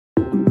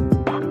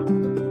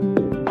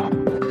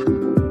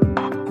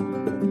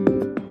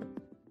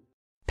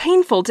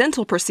painful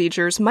dental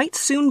procedures might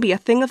soon be a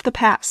thing of the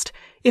past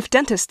if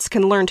dentists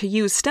can learn to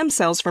use stem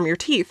cells from your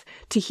teeth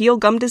to heal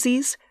gum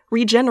disease,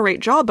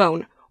 regenerate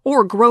jawbone,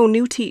 or grow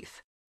new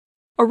teeth.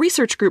 A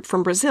research group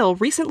from Brazil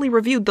recently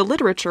reviewed the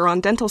literature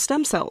on dental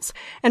stem cells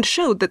and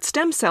showed that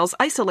stem cells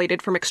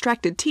isolated from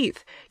extracted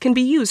teeth can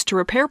be used to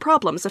repair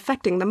problems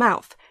affecting the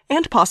mouth,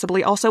 and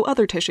possibly also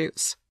other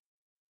tissues.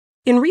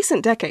 In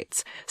recent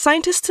decades,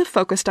 scientists have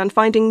focused on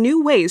finding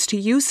new ways to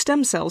use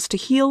stem cells to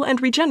heal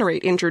and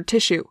regenerate injured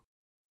tissue.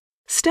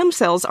 Stem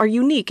cells are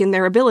unique in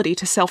their ability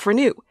to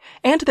self-renew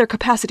and their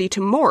capacity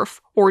to morph,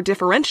 or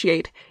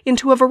differentiate,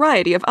 into a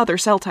variety of other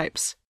cell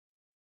types.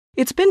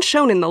 It's been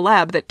shown in the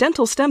lab that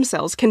dental stem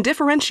cells can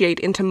differentiate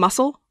into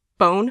muscle,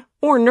 bone,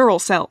 or neural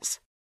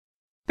cells.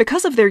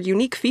 Because of their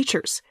unique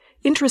features,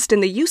 interest in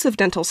the use of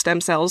dental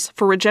stem cells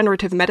for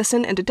regenerative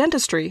medicine and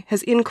dentistry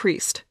has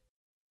increased.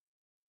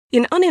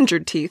 In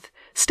uninjured teeth,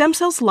 stem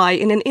cells lie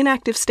in an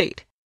inactive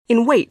state,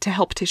 in wait to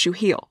help tissue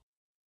heal.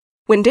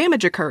 When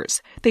damage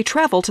occurs, they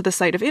travel to the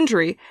site of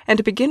injury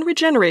and begin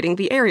regenerating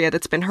the area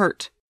that's been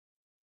hurt.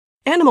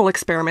 Animal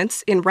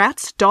experiments in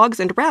rats, dogs,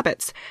 and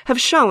rabbits have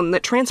shown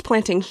that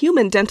transplanting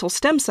human dental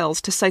stem cells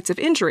to sites of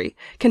injury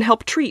can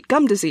help treat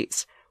gum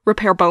disease,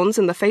 repair bones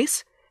in the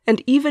face,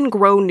 and even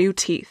grow new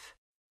teeth.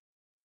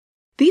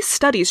 These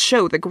studies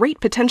show the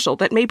great potential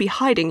that may be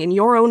hiding in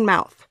your own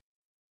mouth.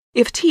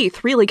 If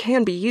teeth really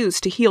can be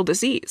used to heal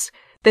disease,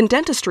 then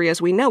dentistry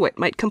as we know it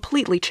might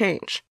completely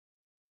change.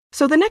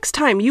 So the next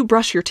time you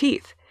brush your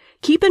teeth,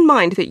 keep in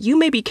mind that you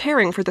may be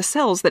caring for the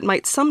cells that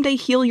might someday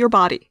heal your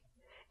body,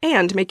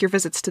 and make your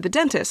visits to the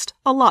dentist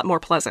a lot more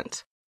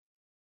pleasant.